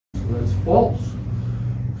that's false.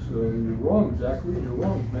 So you're wrong, Zachary, and you're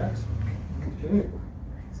wrong, Max. Okay.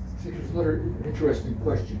 See, here's another interesting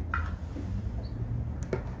question.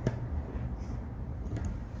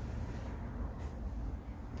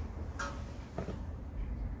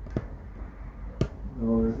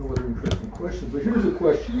 No, there's no other interesting question, but here's a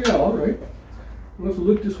question. Yeah, all right. We'll have to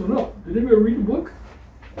look this one up. Did anybody read the book?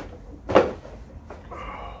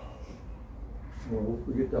 Well, we'll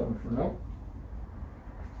forget that one for now.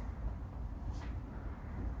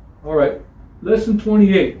 All right. Lesson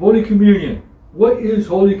 28, Holy Communion. What is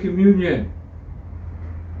Holy Communion?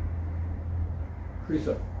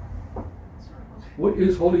 Teresa. What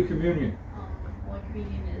is Holy Communion? Holy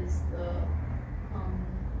Communion is the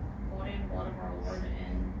body and blood of our Lord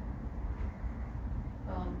in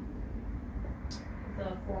the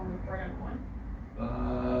form of bread and wine.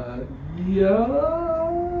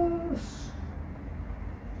 Yes.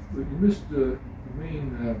 But you missed the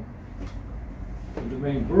main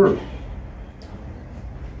verb.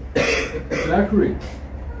 Zachary.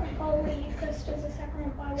 Holy Eucharist is a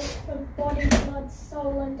sacrament by which the body, blood,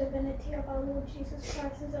 soul, and divinity of our Lord Jesus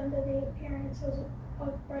Christ is under the appearances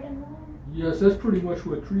of bread and wine. Yes, that's pretty much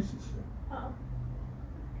what Teresa said. Oh.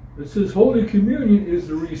 It says Holy Communion is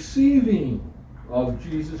the receiving of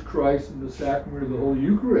Jesus Christ in the sacrament of the Holy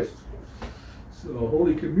Eucharist. So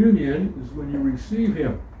Holy Communion is when you receive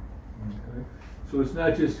Him. Okay? So it's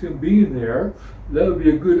not just Him being there. That would be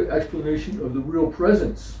a good explanation of the real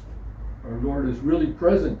presence. Our Lord is really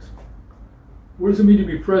present. What does it mean to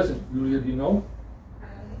be present, Julia? Do you know?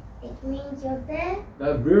 It means you're there.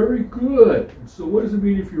 Very good. And so what does it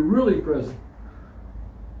mean if you're really present?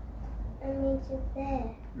 It means you're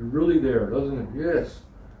there. You're really there, doesn't it? Yes.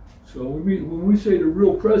 So when we say the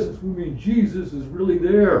real presence, we mean Jesus is really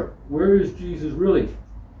there. Where is Jesus really?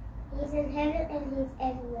 He's in heaven and He's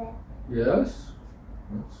everywhere. Yes.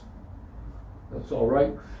 That's all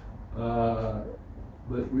right.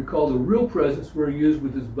 But we call the real presence where He is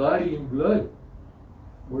with His body and blood.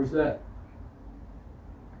 Where's that?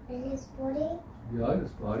 In His body? Yeah, in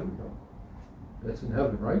His body. That's in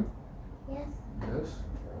heaven, right? Yes. Yes.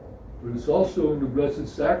 But it's also in the Blessed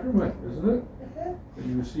Sacrament, isn't it? And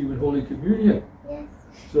you receive in Holy Communion. Yes.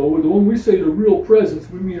 So when we say the real presence,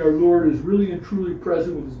 we mean our Lord is really and truly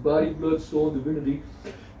present with His body, blood, soul, and divinity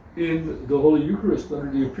in the Holy Eucharist under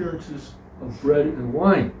the appearances of bread and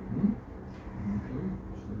wine.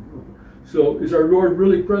 So is our Lord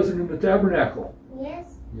really present in the tabernacle?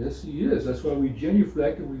 Yes. Yes, He is. That's why we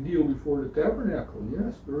genuflect and we kneel before the tabernacle.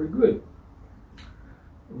 Yes, very good.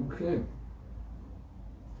 Okay.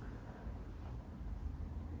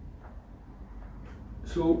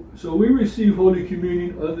 So we receive Holy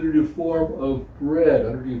Communion under the form of bread,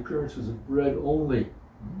 under the appearances of bread only.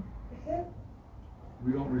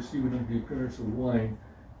 We don't receive it under the appearance of wine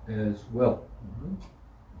as well.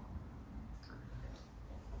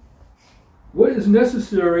 What is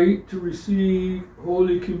necessary to receive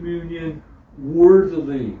Holy Communion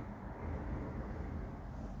worthily?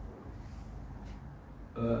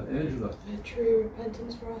 Angela. A true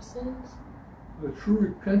repentance for our sins. A true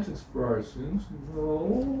repentance for our sins?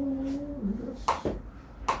 No. That's...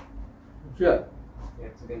 Jeff. You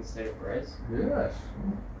have to be in a state of grace. Yes.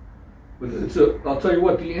 But I'll tell you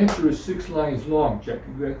what, the answer is 6 lines long. Jack,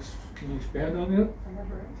 can you expand on that?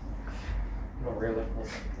 Not really.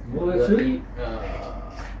 Well, that's it.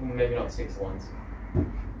 Maybe not 6 lines.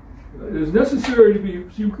 It is necessary to be,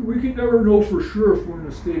 see, we can never know for sure if we're in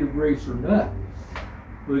a state of grace or not.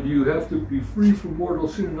 But you have to be free from mortal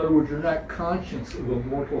sin. In other words, you're not conscious of a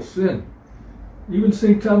mortal sin. Even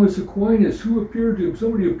St. Thomas Aquinas, who appeared to him,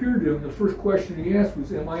 somebody appeared to him, the first question he asked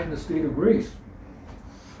was, am I in a state of grace?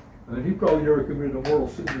 And he probably never committed a mortal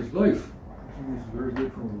sin in his life. He was very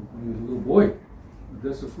good from when he was a little boy. But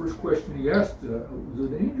that's the first question he asked. Was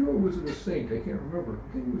it an angel or was it a saint? I can't remember. I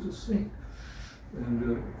think it was a saint. And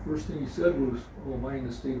the first thing he said was, oh, am I in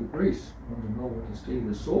a state of grace? I want to know what the state of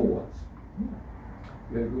the soul was.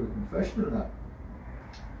 You had to go to confession or not.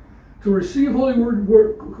 To receive Holy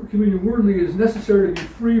Communion worthily, it is necessary to be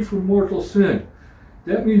free from mortal sin.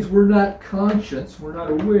 That means we're not conscious, we're not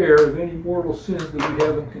aware of any mortal sins that we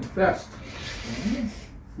haven't confessed.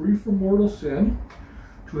 Free from mortal sin,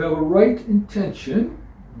 to have a right intention,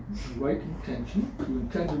 to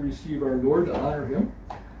intend to receive our Lord, to honor Him,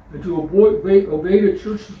 and to obey the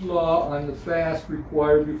Church's law on the fast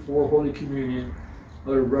required before Holy Communion,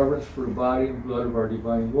 out of reverence for the body and blood of our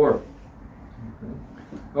divine Lord. Okay.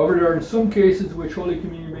 However, there are some cases in which Holy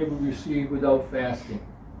Communion may be received without fasting.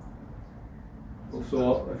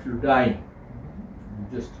 So if you're dying,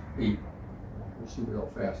 you just ate, receive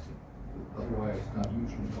without fasting. Otherwise, not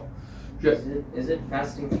usually. No. Jeff. Is it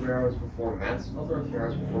fasting 3 hours before Mass, Father, or 3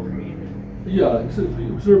 hours before communion? Yeah, it says we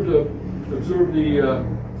observe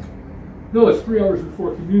no, it's 3 hours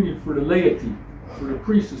before communion for the laity. For the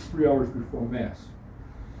priest, it's 3 hours before Mass.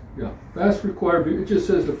 Yeah, fast required. It just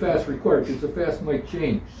says the fast required because the fast might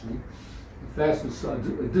change. See, the fast is a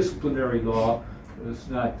disciplinary law. It's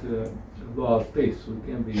not a law of faith, so it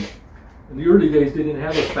can be. In the early days, they didn't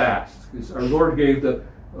have a fast because our Lord gave the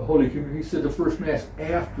Holy Communion. He said the first Mass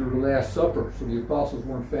after the Last Supper, so the apostles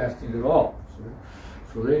weren't fasting at all.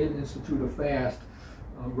 So they didn't institute a fast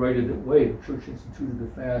right away. The Church instituted the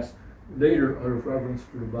fast later out of reverence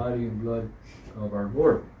for the body and blood of our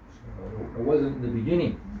Lord. So it wasn't in the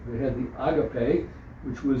beginning. They had the agape,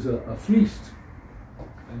 which was a feast.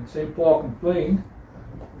 And St. Paul complained,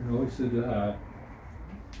 he said,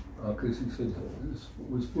 because he said this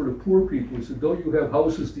was for the poor people. He said, don't you have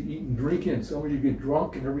houses to eat and drink in? Some of you get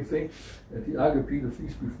drunk and everything at the agape, the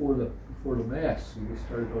feast before the Mass. So they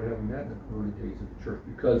started out having that in the early days of the church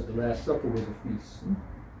because the Last Supper was a feast.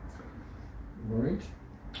 All right?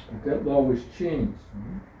 But that law was changed.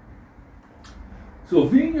 So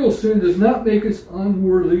venial sin does not make us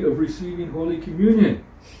unworthy of receiving Holy Communion,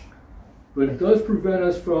 but it does prevent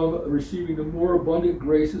us from receiving the more abundant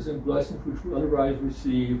graces and blessings which we otherwise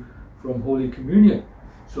receive from Holy Communion.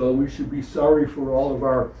 So we should be sorry for all of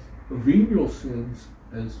our venial sins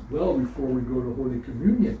as well before we go to Holy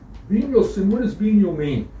Communion. Venial sin, what does venial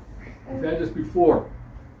mean? We've had this before.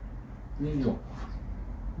 Venial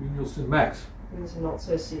sin, Max. It's not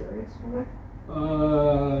so serious, right?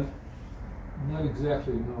 Not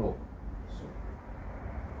exactly, no.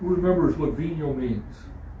 Who remembers what venial means?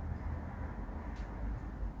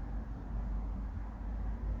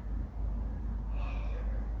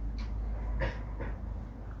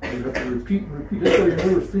 You have to repeat and repeat. That's why you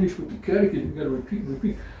never finish with the catechism. You've got to repeat and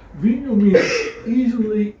repeat. Venial means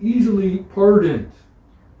easily pardoned.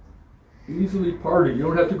 Easily pardoned. You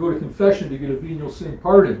don't have to go to confession to get a venial sin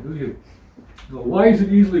pardoned, do you? No. Why is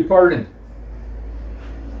it easily pardoned?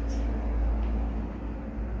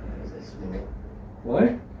 Because it's small.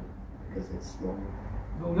 Why? Because it's small.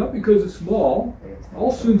 No, not because it's small.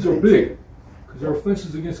 All sins are big, because they're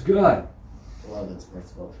offenses against God. Well, that's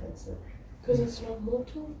merciful offensive. Because it's not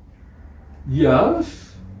mortal?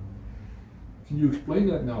 Yes. Can you explain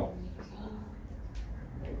that now?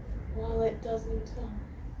 Well, it doesn't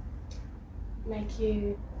make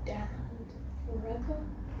you damned forever.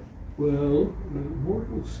 Well,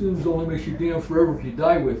 mortal sins only makes you damned forever if you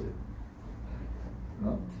die with it.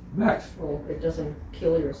 Max. Well, it doesn't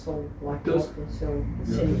kill your soul like Does- mortal sin. Yeah,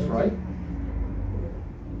 sin that's does. right.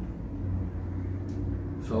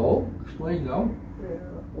 So, explain now. Yeah,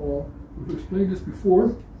 well, We've explained this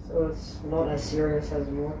before. so it's not as serious as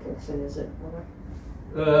mortal sin, is it?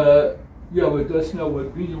 Brother? Yeah, but that's not what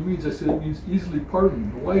venial means. I said it means easily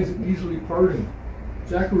pardoned. Why is it easily pardoned?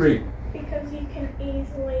 Zachary. Because you can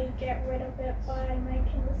easily get rid of it by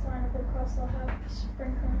making the sign of the cross or have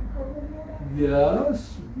sprinkling holy water.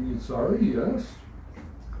 Yes. Being sorry, yes.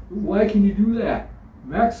 Why can you do that?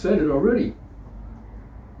 Max said it already.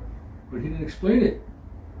 But he didn't explain it.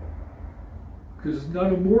 Because it's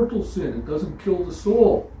not a mortal sin. It doesn't kill the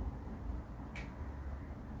soul.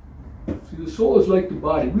 See, the soul is like the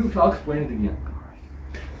body. I'll explain it again.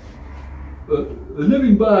 A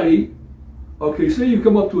living body, okay, say you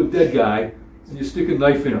come up to a dead guy and you stick a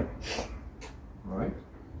knife in him. All right?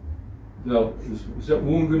 Now, is that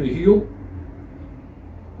wound going to heal?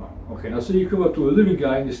 Okay, now say you come up to a living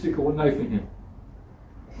guy and you stick a knife in him.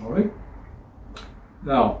 All right?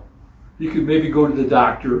 Now, you could maybe go to the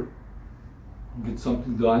doctor and get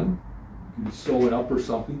something done. You could sew it up or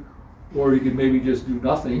something. Or you could maybe just do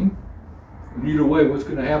nothing. And either way, what's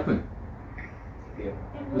going to happen? Yeah.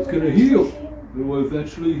 It's going to heal. It will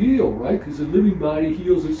eventually heal, right? Because the living body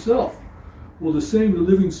heals itself. Well, the same, the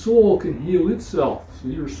living soul can heal itself. So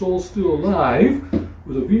your soul's still alive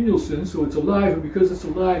with a venial sin, so it's alive, and because it's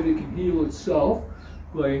alive, it can heal itself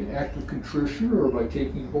by an act of contrition or by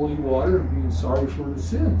taking holy water and being sorry for the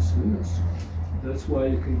sins. Yes. That's why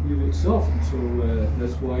it can heal itself, and so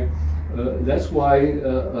that's why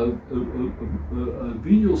a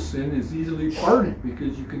venial sin is easily pardoned,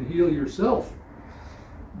 because you can heal yourself.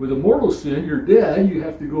 With a mortal sin, you're dead. You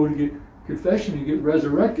have to go to get confession and get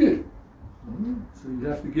resurrected. So you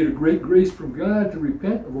have to get a great grace from God to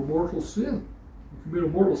repent of a mortal sin. You commit a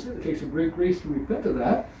mortal sin, it takes a great grace to repent of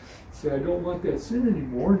that. Say, I don't want that sin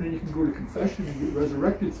anymore, and then you can go to confession and get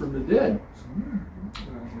resurrected from the dead.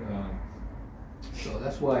 So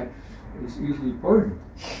that's why it's easily pardoned.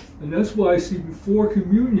 And that's why I see before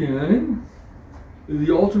communion,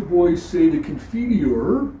 the altar boys say the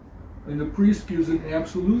Confiteor, and the priest gives an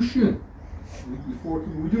absolution.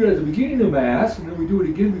 We do it at the beginning of Mass, and then we do it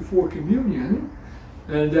again before communion.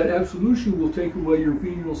 And that absolution will take away your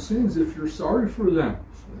venial sins if you're sorry for them.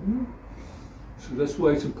 So that's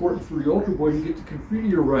why it's important for the altar boy to get the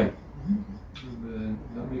Confiteor right. And,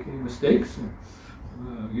 not make any mistakes, and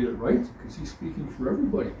get it right, because he's speaking for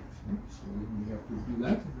everybody. So we have to do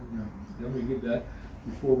that, and then we get that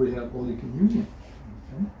before we have Holy Communion.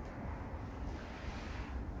 Okay?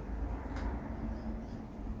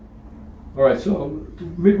 All right, so to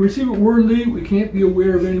receive it worthily, we can't be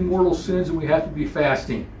aware of any mortal sins, and we have to be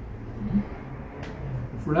fasting.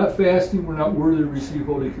 If we're not fasting, we're not worthy to receive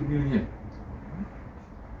Holy Communion.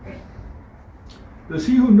 Does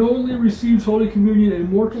he who knowingly receives Holy Communion in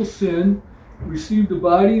mortal sin receive the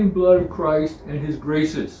body and blood of Christ and his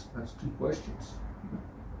graces? That's two questions.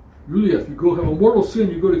 Julia, if you go have a mortal sin,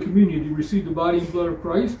 you go to communion, do you receive the body and blood of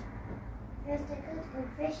Christ? First I go to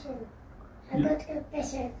confession. I go to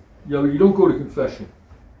confession. Yeah, but you don't go to confession.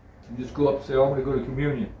 You just go up and say, oh, I'm going to go to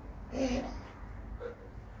communion.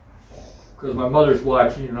 Because my mother's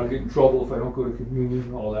watching and I'll get in trouble if I don't go to communion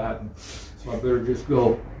and all that. And so I better just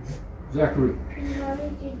go. Zachary. No,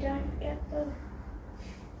 you don't get the...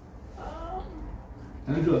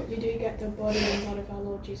 Angela. You do get the body and blood of our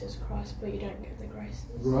Lord Jesus Christ, but you don't get the graces.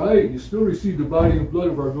 Right, you still receive the body and blood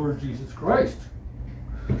of our Lord Jesus Christ.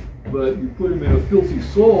 But you put him in a filthy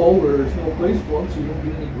soul where there's no place for him, so you don't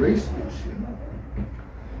get any graces.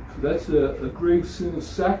 So that's a grave sin of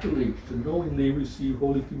sacrilege, to knowingly receive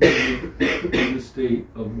Holy Communion in the state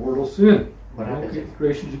of mortal sin. What You don't happens get if-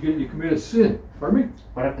 graces, you commit a sin. Pardon me?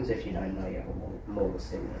 What happens if you don't know you have a mortal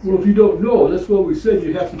sin? Well, if you don't know, that's what we said,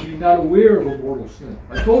 you have to be not aware of a mortal sin.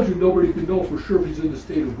 I told you nobody can know for sure if he's in the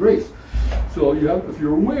state of grace. So you have, if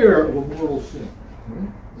you're aware of a mortal sin.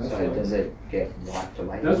 That's So why- does it get wiped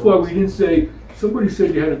away? That's why we didn't say, somebody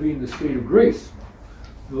said you had to be in the state of grace.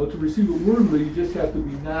 No, to receive it worthily, you just have to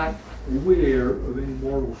be not aware of any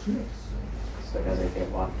mortal sins. So does it get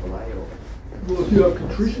wiped away, or? Well, if you have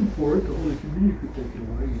contrition for it, the Holy Communion could take it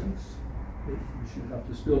away, yes. But you should have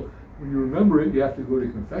to still, when you remember it, you have to go to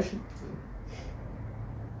confession.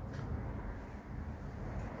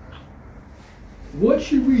 What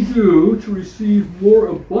should we do to receive more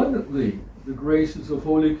abundantly the graces of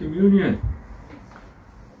Holy Communion?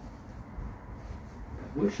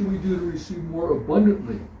 What should we do to receive more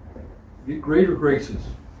abundantly? Get greater graces.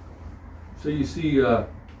 So you see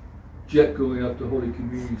Jet going up to Holy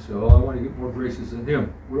Communion, you say, oh, I want to get more graces than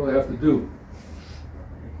him. What do I have to do?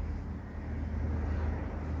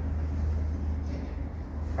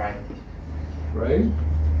 Right. Right?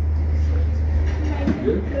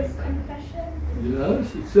 Good confession.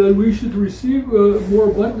 Yes, it said we should receive more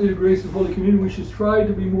abundantly the grace of Holy Communion. We should try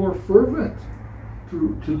to be more fervent,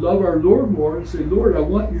 to love our Lord more and say, Lord, I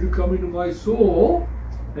want you to come into my soul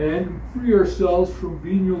and free ourselves from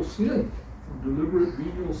venial sin, from deliberate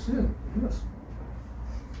venial sin. Yes.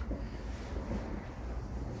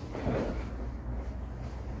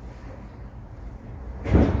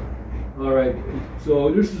 All right,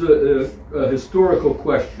 so this is a historical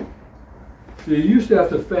question. So you used to have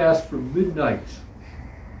to fast from midnight.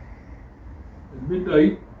 At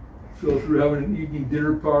midnight, so if you're having an evening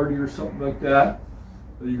dinner party or something like that,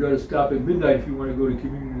 you got to stop at midnight if you want to go to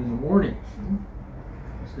communion in the morning.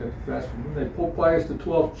 So you have to fast from midnight. Pope Pius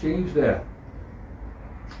XII changed that.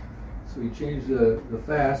 So he changed the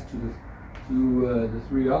fast to the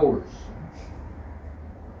 3 hours.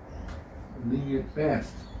 A lenient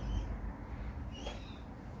fast.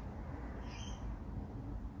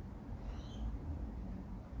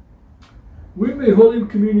 When may Holy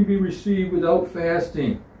Communion be received without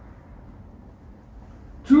fasting?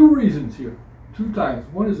 2 reasons here. 2 times.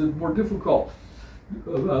 One is more difficult.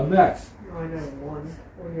 Max. I know one.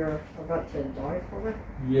 When you're about to die from it.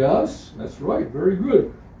 Yes, that's right. Very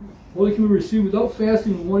good. Holy Communion received without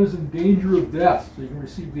fasting when one is in danger of death. So you can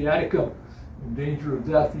receive viaticum in danger of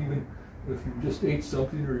death, even if you just ate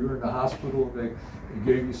something or you're in the hospital and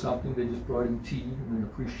they gave you something, they just brought in tea, and then the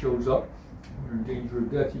priest shows up. You're in danger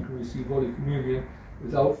of death, you can receive Holy Communion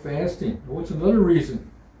without fasting. And what's another reason?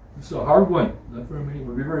 It's a hard one. Not very many. It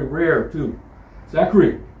would be very rare too.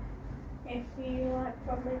 Zachary. If you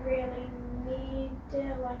probably really need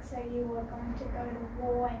to, say you were going to go to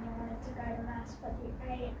war and you wanted to go to mass, but you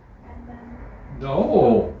ate and then.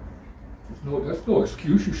 No. That's no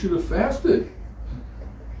excuse. You should have fasted.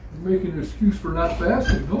 You're making an excuse for not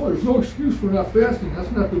fasting. No, there's no excuse for not fasting.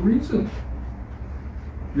 That's not the reason.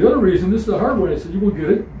 The other reason, this is the hard one, I said, you will get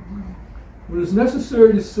it. When it's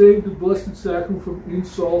necessary to save the Blessed Sacrament from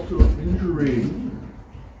insult or injury.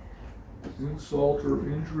 Insult or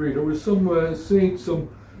injury. There was some saint, some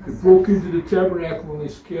They broke into the tabernacle and they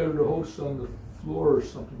scattered the hosts on the floor or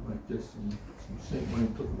something like this, and some saint went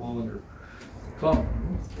and took them all in their tongue.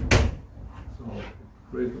 So,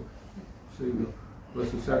 pray to say the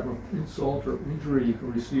Blessed Sacrament of insult or injury you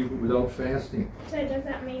can receive it without fasting. So does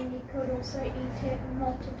that mean you could also eat it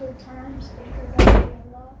multiple times because that would be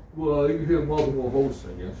a lot? Well, you have multiple hosts,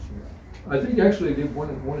 I guess. Yeah. I think actually they did one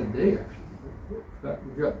a day,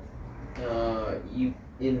 actually. You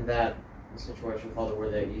in that situation, Father,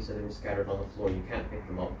 where you said they were scattered on the floor, you can't pick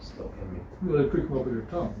them up still, can you? Well, they pick them up with their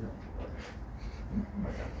tongue, yeah.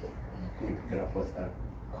 Can you pick it up with a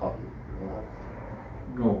cotton glove?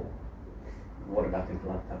 No. What about the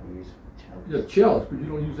glove that we use for chalice? Yeah, chalice, but you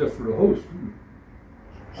don't use that for the host, do you?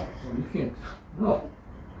 Oh. No, you can't. No.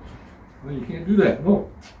 Well, you can't do that, no.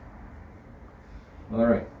 All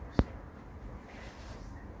right.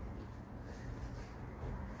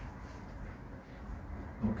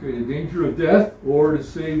 Okay, the danger of death or to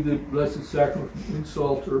save the Blessed Sacrament from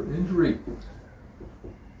insult or injury.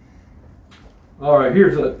 All right,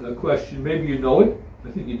 here's a question. Maybe you know it.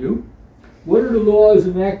 I think you do. What are the laws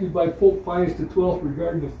enacted by Pope Pius XII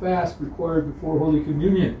regarding the fast required before Holy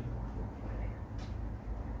Communion?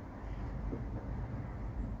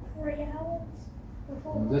 3 hours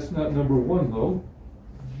before. Well, that's not number 1, though.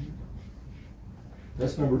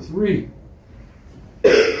 That's number 3.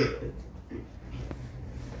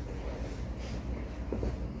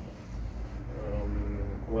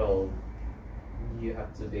 Well, you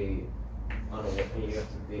have to be unaware. You have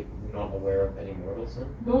to be not aware of any mortal sin.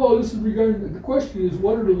 No, this is regarding, the question is,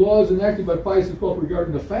 what are the laws enacted by Pius XII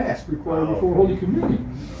regarding the fast required before Holy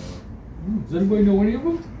Communion? Does anybody know any of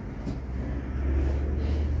them?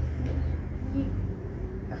 You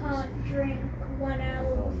can't drink 1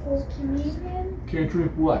 hour before communion. Can't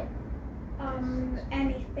drink what?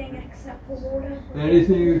 Anything except for water.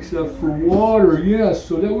 Anything except for water, yes.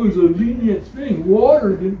 So that was a lenient thing.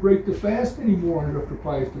 Water didn't break the fast anymore after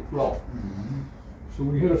Pius XII. So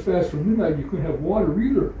when you had a fast from midnight, you couldn't have water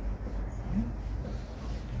either.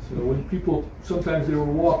 So when people, sometimes they were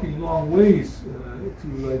walking long ways to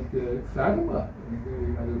like Fatima, and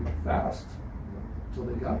they had to fast until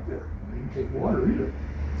they got there. They didn't take water either.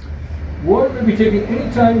 Water may be taken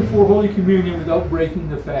any time before Holy Communion without breaking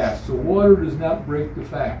the fast. So water does not break the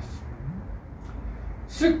fast.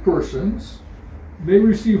 Sick persons may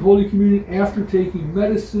receive Holy Communion after taking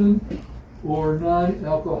medicine or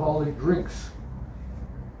non-alcoholic drinks.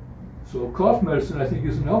 So cough medicine, I think,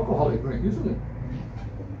 is an alcoholic drink, isn't it?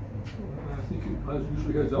 I think it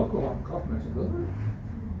usually has alcohol in cough medicine, doesn't it?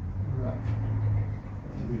 Right.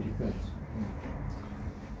 It really depends.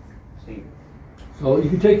 See. So you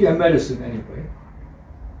can take your medicine anyway.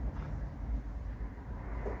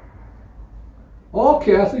 All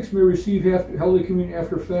Catholics may receive Holy Communion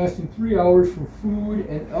after fasting 3 hours from food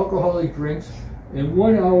and alcoholic drinks and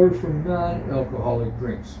 1 hour from non-alcoholic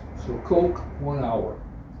drinks. So Coke, 1 hour.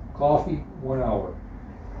 Coffee, 1 hour.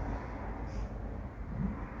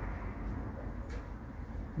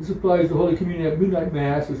 This applies to Holy Communion at midnight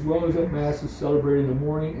Mass as well as at Masses celebrated in the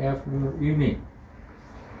morning, afternoon, or evening.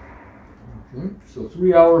 Okay. So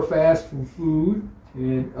 3 hour fast from food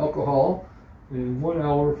and alcohol and 1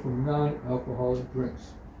 hour from non-alcoholic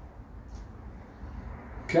drinks.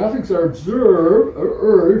 Catholics are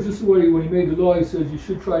urged, this is what when he made the law, he says you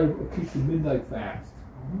should try to keep the midnight fast.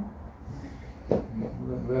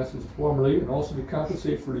 Masses formally, and also to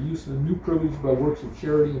compensate for the use of the new privilege by works of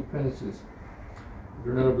charity and penances.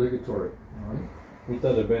 They're not obligatory. All right? Would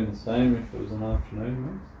that have been the same if it was an afternoon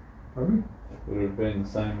Mass? Pardon me? Would it have been the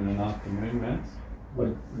same in an afternoon Mass?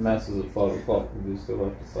 Like Masses at 5 o'clock, would you still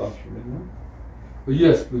have to start from midnight? But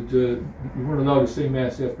yes, but you weren't allowed to say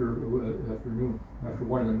Mass after afternoon. After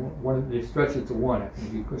 1 in the morning, they stretched it to 1. I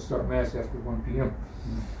think you could start Mass after 1 p.m.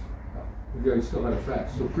 But yeah, you still had a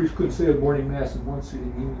fast. So priests couldn't say a morning Mass in one city,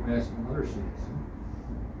 evening Mass in another city.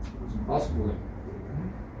 It was impossible then.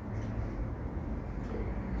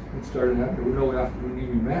 It started out, there were no afternoon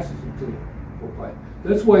evening Masses until Pope Pius.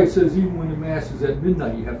 That's why it says even when the Mass is at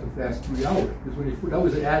midnight, you have to fast 3 hours. Because when that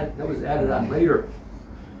was added on later.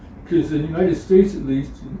 Because in the United States, at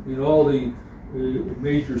least, in all the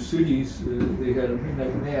major cities, they had a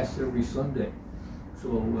midnight Mass every Sunday.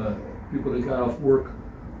 So people that got off work,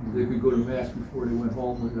 they could go to Mass before they went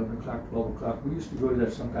home at 11 o'clock, 12 o'clock. We used to go to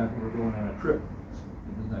that sometimes when we were going on a trip,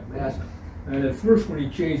 midnight Mass. And at first, when he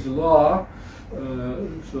changed the law, at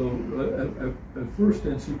first,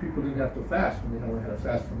 then, see, people didn't have to fast when they never had a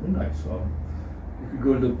fast from midnight. So you could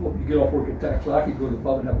go to the pub, you get off work at 10 o'clock, you go to the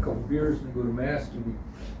pub and have a couple of beers, and then go to Mass, and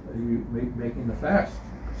you making the fast.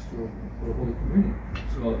 for Holy Communion.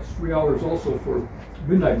 So it's 3 hours also for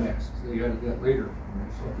midnight mass. They added that later.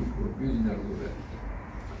 Some people are abusing that a little bit.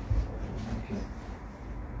 Okay.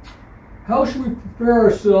 How should we prepare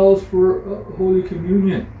ourselves for Holy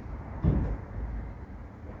Communion?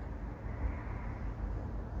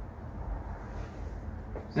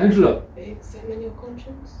 Angela? Examine your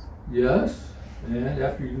conscience. Yes. And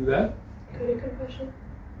after you do that? Go to confession.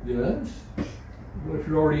 Yes. What if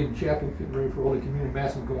you're already in chapel getting ready for Holy Communion?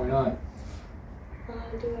 Mass is going on.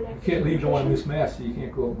 Do an You act can't of leave, don't want to miss contrition. Mass, so you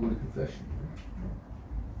can't go out and go to confession.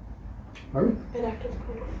 Pardon? An act of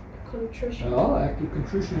contrition. Oh, act of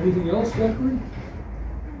contrition. Anything else, Zachary?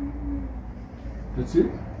 That's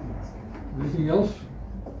it? Anything else?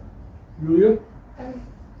 Julia?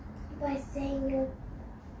 By saying your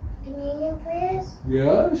communion prayers.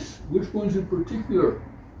 Yes. Which ones in particular?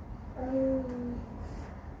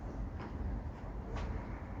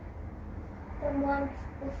 The one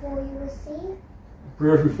before you receive.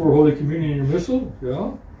 Prayers before Holy Communion in your missal?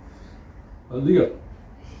 Yeah. Leah?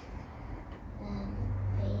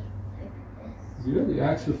 Yeah, the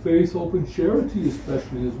acts of faith, hope, and charity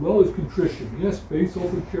especially, as well as contrition. Yes, faith,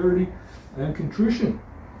 hope, and charity, and contrition.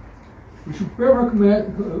 We should prepare our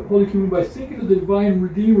Holy Communion by thinking of the Divine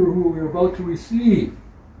Redeemer who we are about to receive.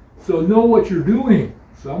 So know what you're doing.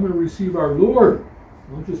 So I'm going to receive our Lord.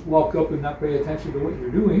 Don't just walk up and not pay attention to what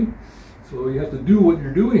you're doing. So you have to do what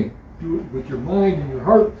you're doing. Do it with your mind and your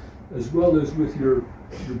heart, as well as with your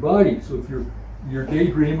body. So if you're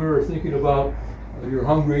daydreamer or thinking about you're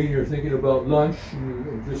hungry and you're thinking about lunch and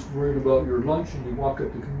you're just worried about your lunch and you walk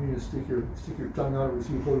up to communion and stick your tongue out and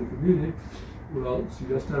receive Holy Communion, well, see,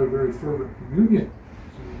 that's not a very fervent communion.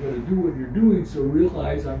 So you've got to do what you're doing, so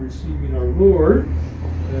realize I'm receiving our Lord.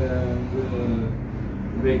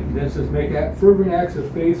 And then it says make fervent acts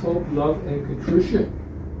of faith, hope, love, and contrition.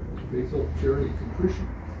 Faith, hope, charity, and contrition.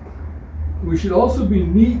 We should also be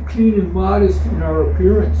neat, clean, and modest in our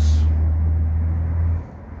appearance.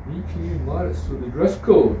 Neat, clean, and modest. So the dress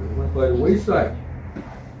code that went by the wayside. You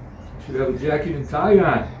should have a jacket and tie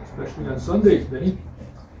on, especially on Sundays, Benny.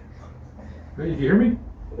 Benny, did you hear me?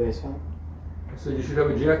 What is that? I said you should have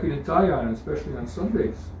a jacket and tie on, especially on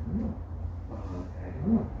Sundays.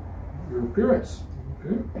 Okay. Your appearance.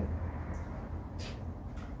 Okay.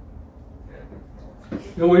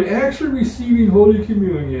 Now, when actually receiving Holy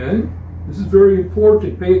Communion, this is very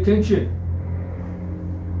important. Pay attention.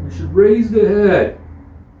 You should raise the head.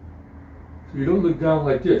 So you don't look down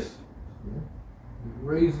like this. You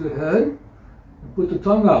raise the head and put the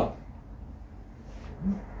tongue out.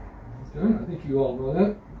 Okay, I think you all know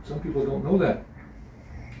that. Some people don't know that.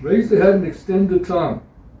 Raise the head and extend the tongue.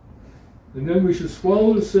 And then we should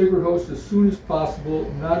swallow the sacred host as soon as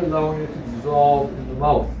possible, not allowing it to dissolve in the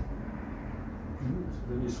mouth. So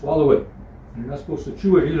then you swallow it. You're not supposed to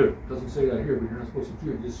chew it either. It doesn't say that here, but you're not supposed to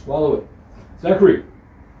chew it. You just swallow it. Zachary?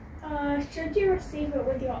 Should you receive it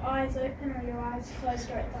with your eyes open or your eyes closed,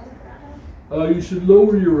 or it doesn't matter? You should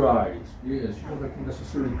lower your eyes. Yes, you don't have to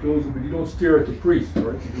necessarily close them, but you don't stare at the priest, right?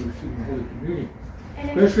 You're receiving Holy Communion.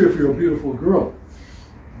 Especially if you're a beautiful girl.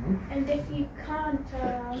 And if you can't...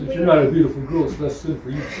 Since you're not a beautiful girl, it's less sin for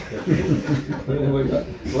you. But anyway,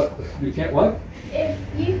 what? You can't what? If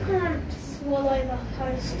you can't swallow the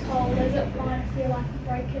host whole, is it fine if you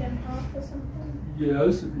break it in half or something?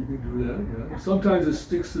 Yes, if you can do that, yeah. Sometimes it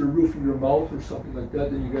sticks to the roof of your mouth or something like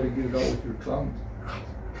that, then you got to get it out with your tongue.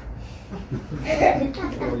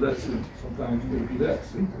 So that's it. Sometimes you got to do that.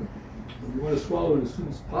 See? You want to swallow it as soon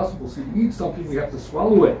as possible. So you eat something, we have to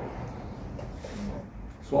swallow it.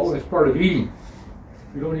 Swallowing is part of eating.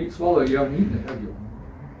 If you don't swallow it, you haven't eaten it, have you?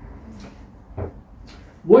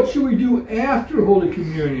 What should we do after Holy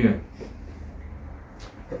Communion?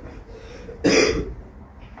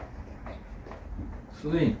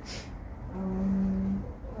 Celine?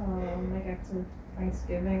 Make acts of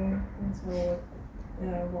Thanksgiving until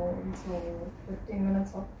 15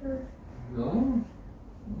 minutes after. No.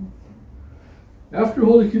 After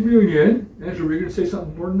Holy Communion, Angela, were you going to say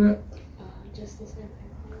something more than that? Just the same thing.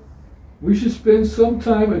 We should spend some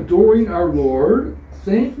time adoring our Lord,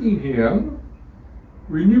 thanking Him,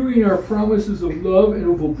 renewing our promises of love and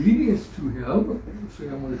of obedience to Him. Say,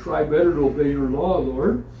 I'm going to try better to obey your law,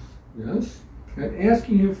 Lord. Yes. And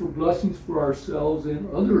asking Him for blessings for ourselves and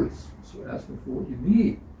others. So ask Him for what you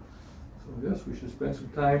need. So yes, we should spend some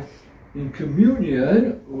time in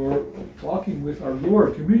communion or talking with our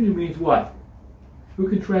Lord. Communion means what? Who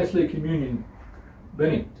can translate communion?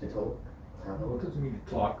 Benny? To talk. Well, it doesn't mean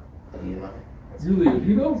to talk. You Julia, do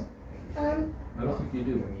you know? I I don't think you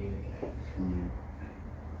do.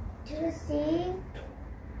 To receive.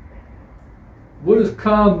 What does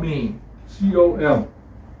com mean? C-O-M.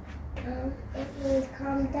 Means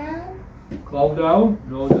calm down. Calm down?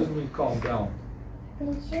 No, it doesn't mean calm down.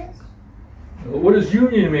 Gracious. What does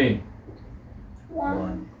union mean?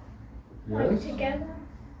 One. One Yes. together.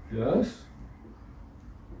 Yes.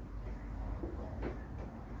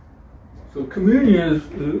 So communion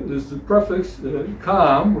is the prefix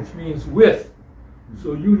com, which means with.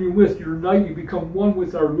 So union with, you unite, you become one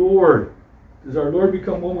with our Lord. Does our Lord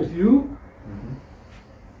become one with you?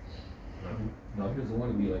 No, he doesn't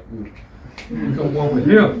want to be like you. You become one with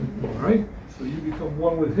him. All right? So you become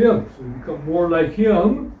one with him. So you become more like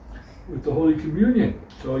him with the Holy Communion.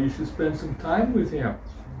 So you should spend some time with him.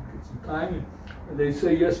 Get some time. And they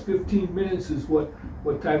say, yes, 15 minutes is what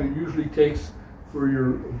time it usually takes for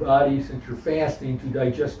your body, since you're fasting, to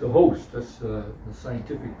digest the host. That's a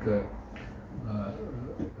scientific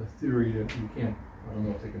theory that you can't, I don't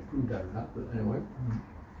know if they can prove that or not, but anyway.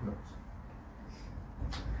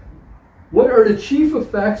 What are the chief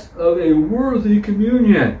effects of a worthy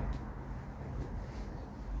communion?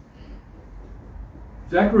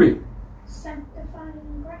 Zachary?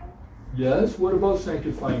 Sanctifying grace. Yes, what about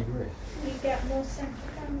sanctifying grace? We get more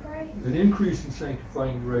sanctifying grace. An increase in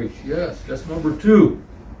sanctifying grace. Yes, that's number 2.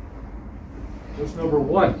 What's number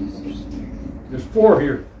 1? There's 4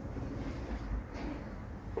 here.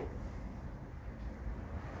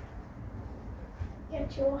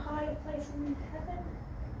 Get you a higher place in heaven.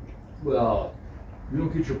 Well, you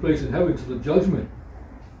don't get your place in heaven until the judgment.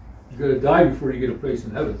 You got to die before you get a place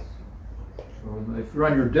in heaven. So if you're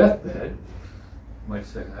on your deathbed, you might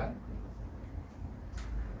say that.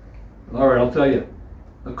 All right, I'll tell you.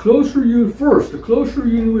 A closer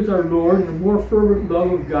union with our Lord, and a more fervent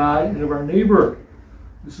love of God and of our neighbor.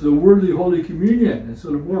 This is a worthy Holy Communion. And so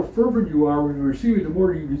the more fervent you are when you receive it, the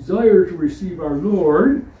more you desire to receive our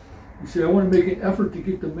Lord. You say, I want to make an effort to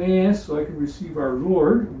get the Mass so I can receive our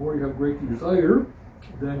Lord. The more you have great desire,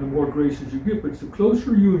 then the more graces you get. But it's a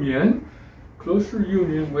closer union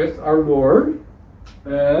with our Lord,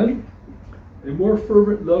 and a more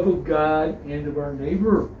fervent love of God and of our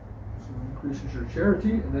neighbor. So it increases your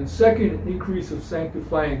charity. And then second, an increase of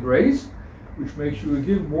sanctifying grace, which makes you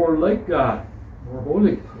again more like God, more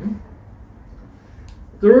holy.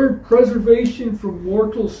 Third, preservation from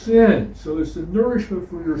mortal sin. So it's the nourishment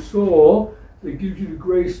for your soul that gives you the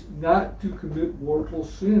grace not to commit mortal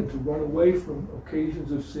sin, to run away from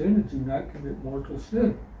occasions of sin and to not commit mortal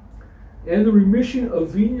sin. And the remission of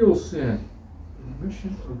venial sin. The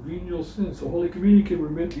remission of venial sin. So Holy Communion can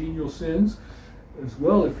remit venial sins as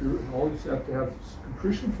well, if you always have to have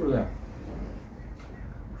contrition for that.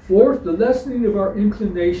 Fourth, the lessening of our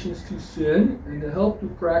inclinations to sin and the help to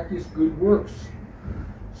practice good works.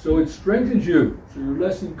 So it strengthens you, so you're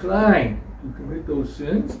less inclined to commit those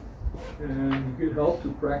sins, and you get help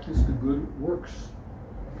to practice the good works.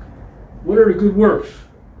 What are the good works?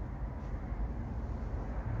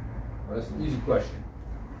 Well, that's an easy question.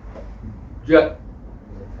 Jet?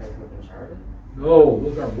 No,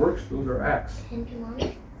 those aren't works, those are acts.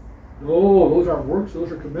 No, those aren't works,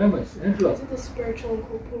 those are commandments. Angela? Is it the spiritual and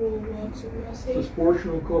corporal works of mercy? The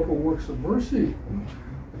spiritual and corporal works of mercy.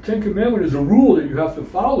 The 10 Commandments is a rule that you have to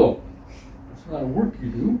follow. It's not a work you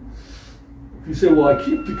do. If you say, well, I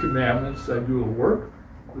keep the commandments, I do a work.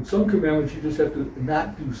 But some commandments you just have to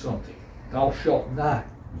not do something. Thou shalt not.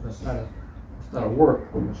 That's not a work.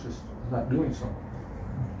 It's just not doing something.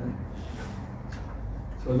 Okay?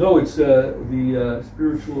 So no, it's the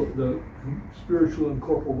spiritual and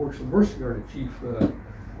corporal works of mercy are the chief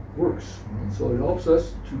works. And so it helps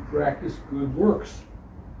us to practice good works.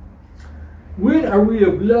 When are we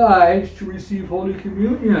obliged to receive Holy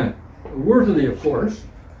Communion? Worthily, of course.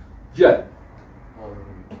 Jet?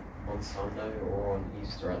 On Sunday or on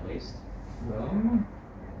Easter at least. Well,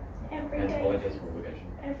 Every And day. holidays of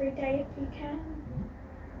obligation. Every day if you can.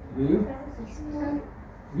 do you?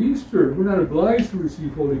 Easter, we're not obliged to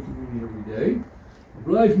receive Holy Communion every day.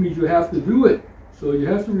 Obliged means you have to do it. So you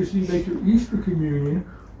have to make your Easter communion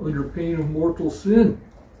under pain of mortal sin.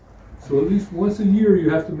 So at least once a year you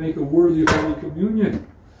have to make a worthy Holy Communion.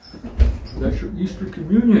 That's your Easter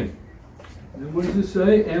communion. And then what does it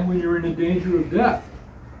say? And when you're in the danger of death.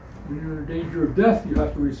 When you're in danger of death, you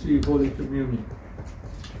have to receive Holy Communion.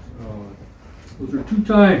 Those are 2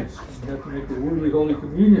 times you have to make a worthy Holy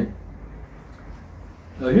Communion.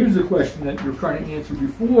 Now here's the question that you're trying to answer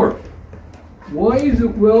before. Why is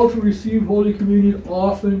it well to receive Holy Communion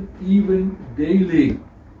often, even daily?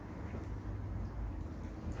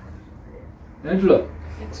 Angela?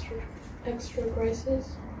 Extra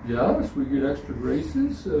graces. Yes, we get extra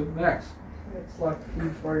graces. Max? It's like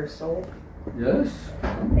food for your soul. Yes?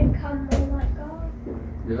 Become more like God.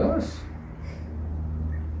 Yes?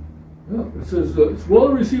 Yeah, it says, it's well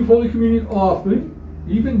to receive Holy Communion often,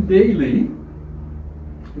 even daily,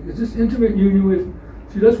 because this intimate union with,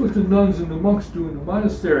 see, that's what the nuns and the monks do in the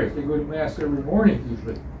monasteries. They go to Mass every morning,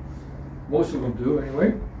 usually. Most of them do,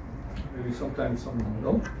 anyway. Maybe sometimes some of them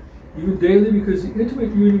don't. Even daily, because the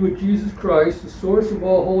intimate union with Jesus Christ, the source of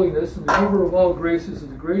all holiness and the giver of all graces, is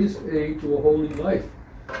the greatest aid to a holy life.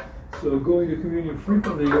 So going to communion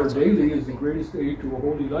frequently or daily is the greatest aid to a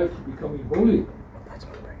holy life, to becoming holy.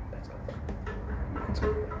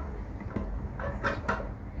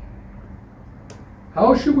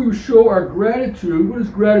 How should we show our gratitude? What does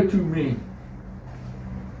gratitude mean?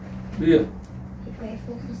 Leah? Be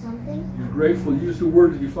grateful for something. You're grateful. Use the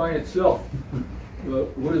word to define itself.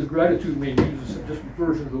 What does gratitude mean? Use just a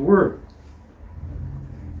version of the word.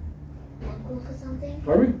 Thankful for something.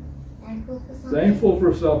 Pardon me? Thankful for something. Thankful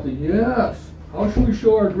for something, yes. How should we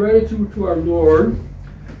show our gratitude to our Lord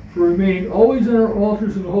for remaining always on our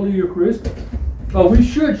altars in the Holy Eucharist? We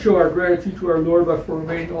should show our gratitude to our Lord for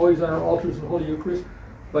remaining always on our altars in the Holy Eucharist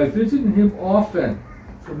by visiting Him often.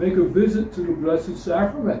 So make a visit to the Blessed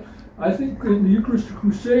Sacrament. I think in the Eucharistic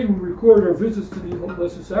Crusade we record our visits to the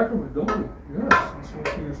Blessed Sacrament, don't we? Yes, that's one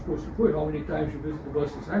thing you're supposed to put, how many times you visit the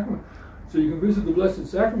Blessed Sacrament. So you can visit the Blessed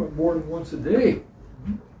Sacrament more than once a day.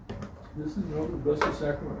 This is the Blessed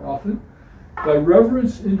Sacrament often. By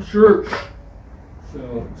reverence in church.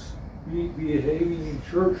 So behaving in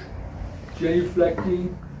church,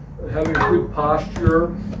 genuflecting, having a good posture,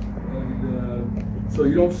 and so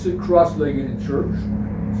you don't sit cross-legged in church.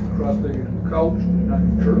 You sit cross-legged on the couch, not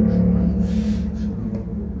in church. So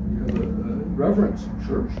you have a reverence in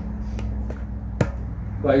church.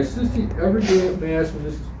 By assisting every day at Mass when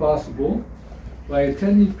this is possible, by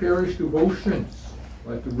attending parish devotions,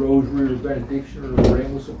 like the Rosary or Benediction or the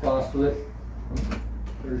Blameless Apostolate,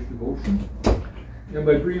 parish devotions, and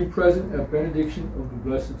by being present at benediction of the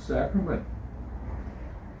Blessed Sacrament.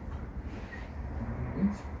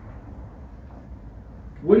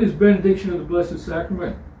 What is benediction of the Blessed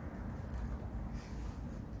Sacrament?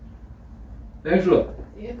 Angela?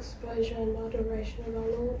 The exposure and adoration of our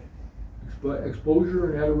Lord.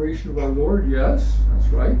 Exposure and adoration of our Lord, yes, that's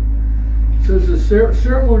right. It says the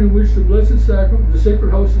ceremony in which the Blessed Sacrament, the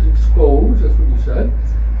Sacred House is exposed, that's what you said,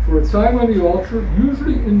 for a time on the altar,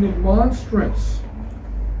 usually in the monstrance.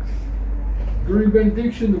 During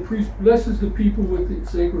benediction, the priest blesses the people with the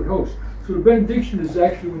Sacred Host. So the benediction is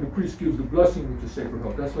actually when the priest gives the blessing with the Sacred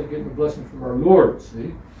Host. That's like getting the blessing from our Lord,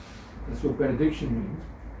 see? That's what benediction means.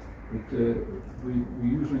 But we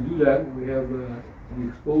usually do that when we have the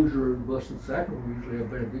exposure of the Blessed Sacrament. We usually have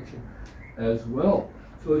benediction as well.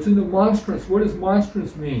 So it's in the monstrance. What does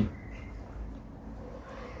monstrance mean?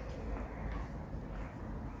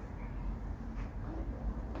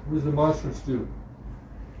 What does the monstrance do?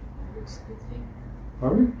 Holds something.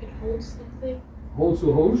 Pardon? It holds something. Holds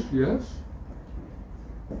the host, yes.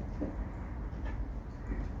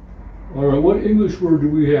 All right, what English word do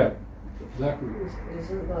we have? Exactly.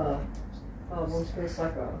 Isn't the monstrance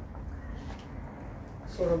like a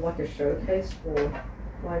sort of like a showcase for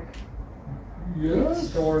like Yes.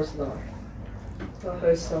 stores the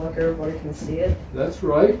host so like everybody can see it? That's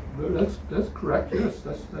right. That's correct. Yes,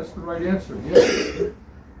 that's the right answer. Yes.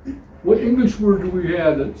 What English word do we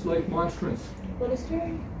have that's like monstrance?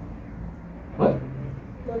 Monastery. What?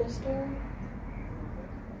 Monastery.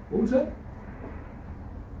 What was that?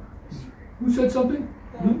 Who said something?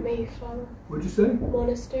 Me, Father. What'd you say?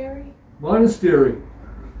 Monastery. Monastery.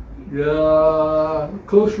 Yeah,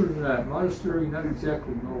 closer than that. Monastery, not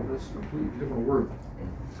exactly. No, that's a completely different word.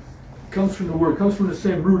 It comes from the word. It comes from the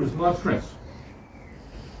same root as monstrance.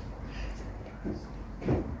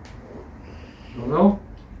 Don't know?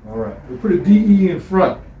 All right. We put a DE in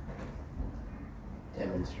front.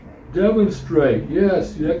 Demonstrate. Demonstrate.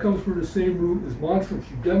 Yes, see, that comes from the same root as monstrance.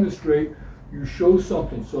 You demonstrate. You show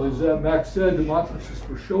something. So as Max said, the monstrance is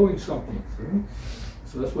for showing something. See?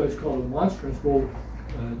 So that's why it's called a monstrance. Well,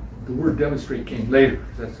 the word demonstrate came later.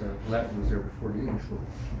 That's Latin was there before the English word.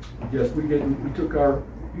 Yes, we took our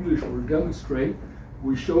English word demonstrate.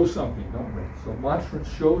 We show something, don't we? So monstrance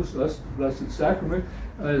shows us the Blessed Sacrament.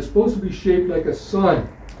 It's supposed to be shaped like a sun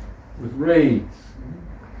with rays.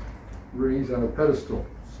 Rays on a pedestal.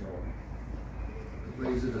 So the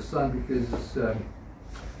rays of the sun because it's got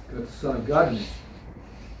the Son of God in it.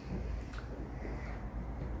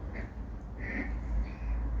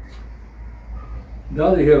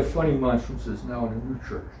 Now they have funny monstrances now in the new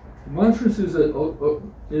church. The monstrance is a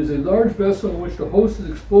large vessel in which the host is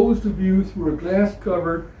exposed to view through a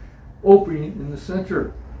glass-covered opening in the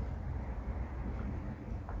center.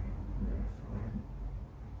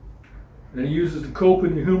 And he uses the cope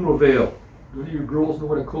and the humeral veil. Do any of you girls know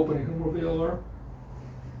what a cope and a humeral veil are?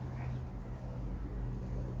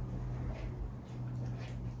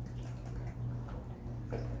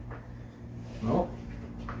 No?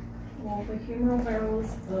 Well, the humeral veil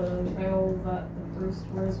is the veil that the priest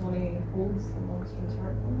wears when he holds the monstrous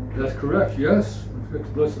heart. That's correct, yes. The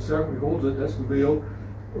Blessed Sacrament holds it, that's the veil.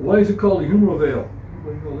 Why is it called a humeral veil?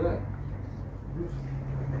 Anybody know that?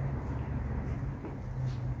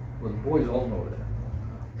 Well, the boys all know that.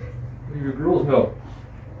 Any of your girls know?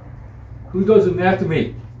 Who does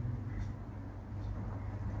anatomy?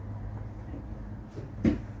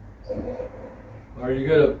 Alright, you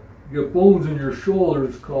got bones in your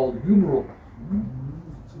shoulders called humeral.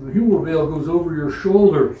 So the humeral veil goes over your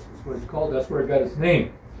shoulders. That's what it's called. That's where it got its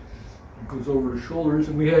name. It goes over the shoulders,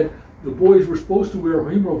 and the boys were supposed to wear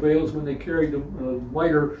humeral veils when they carried the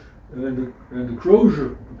mitre and the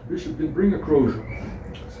crozier. The bishop didn't bring a crozier,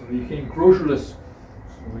 so he came crozierless.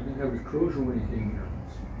 So he didn't have his crozier when he came here.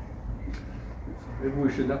 So maybe we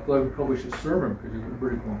should not publish his sermon because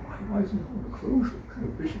everybody going, why is he doing a crozier? What kind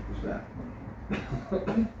of bishop is that?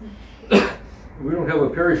 We don't have a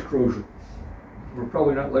parish crozier. We're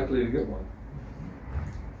probably not likely to get one.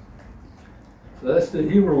 So that's the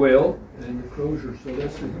humeral veil and the crozier. So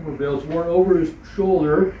that's the humeral veil. It's worn over his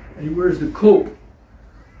shoulder, and he wears the cope.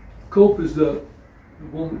 Cope is the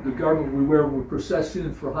garment we wear when we process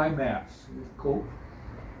in for high mass. Cope.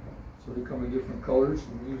 So they come in different colors,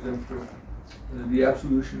 and we use them for the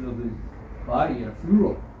absolution of the body in a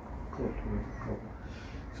funeral. Cope.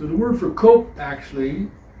 So the word for cope, actually,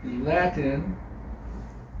 in Latin,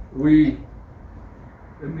 it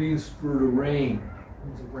means for the rain. It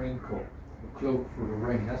means a raincoat, a cloak for the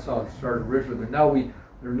rain. That's how it started originally. But now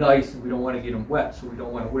they're nice and we don't want to get them wet, so we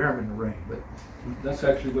don't want to wear them in the rain. But that's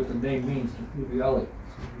actually what the name means, the pluvialis.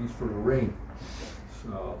 It means for the rain.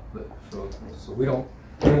 So we don't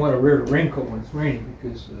want to wear the raincoat when it's raining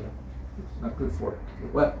because it's not good for it to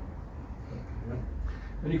get wet.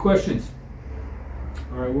 Any questions?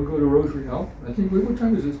 All right, we'll go to Rosary now. I think, what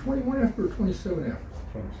time is this? 21 after or 27 after?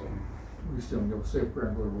 27. 27. We'll say a prayer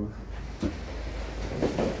and go to Rosary.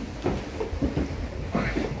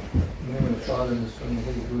 In the name of the Father, and the Son, and the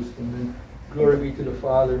Holy Ghost, and then glory be to the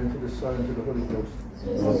Father, and to the Son, and to the Holy Ghost. In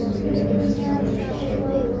the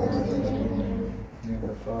name of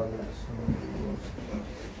the Father, and the Son, and the Holy Ghost.